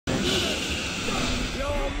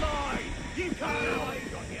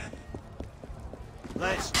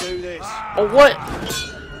Let's do this. Oh, what?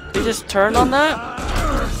 He just turned on that?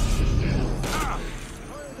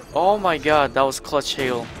 Oh my god, that was clutch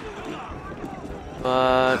hail.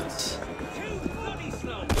 But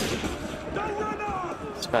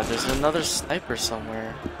it's bad. There's another sniper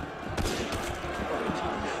somewhere.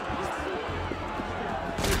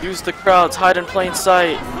 Use the crowds, hide in plain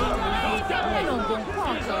sight.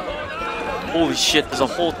 Holy shit, there's a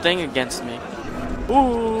whole thing against me.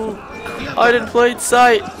 Ooh, hide in plain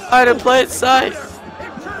sight, hide in plain sight.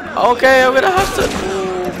 Okay, I'm gonna have to.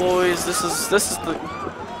 Ooh, boys, this is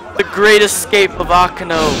the great escape of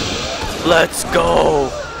Akano. Let's go.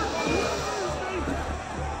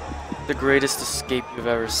 The greatest escape you've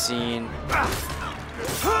ever seen.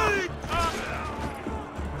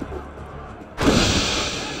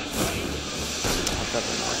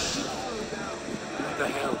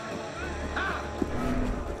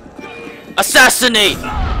 Assassinate!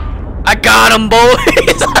 I got him,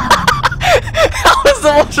 boys! That was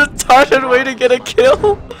the most retarded way to get a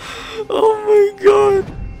kill! Oh my god!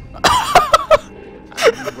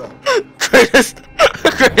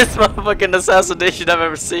 greatest motherfucking assassination I've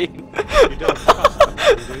ever seen. You don't trust him,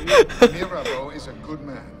 do you? Mirabeau is a good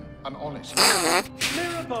man, an honest man.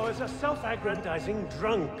 Mirabeau is a self-aggrandizing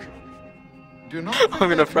drunk. Do not I'm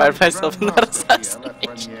gonna pride myself in that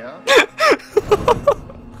assassination.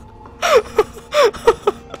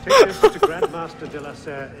 Take this to Grandmaster de la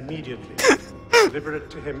Serre immediately. Deliver it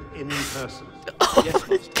to him in person. Oh yes,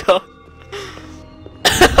 my god.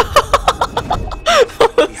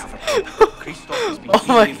 Oh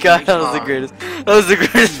my god, that was the greatest. That was the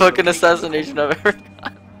greatest fucking assassination I've ever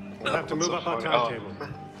done. We'll have to move up our timetable.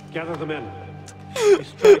 Gather the men. We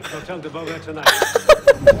strike Hotel de Vauvert tonight.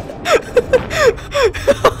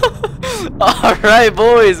 Alright,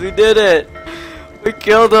 boys, we did it. We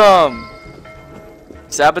killed him.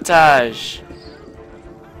 Sabotage.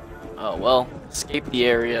 Oh well, escape the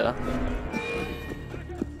area.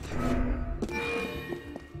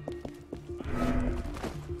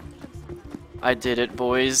 I did it,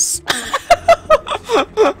 boys.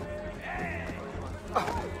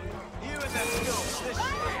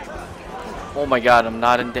 Oh my god, I'm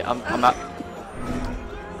not in. I'm not.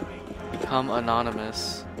 Become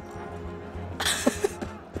anonymous.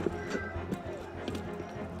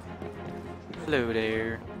 Hello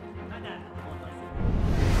there.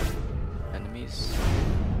 Enemies.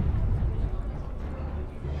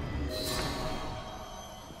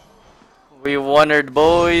 We wondered,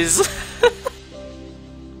 boys.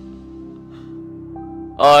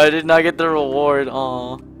 Oh, I did not get the reward.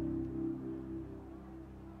 Aw.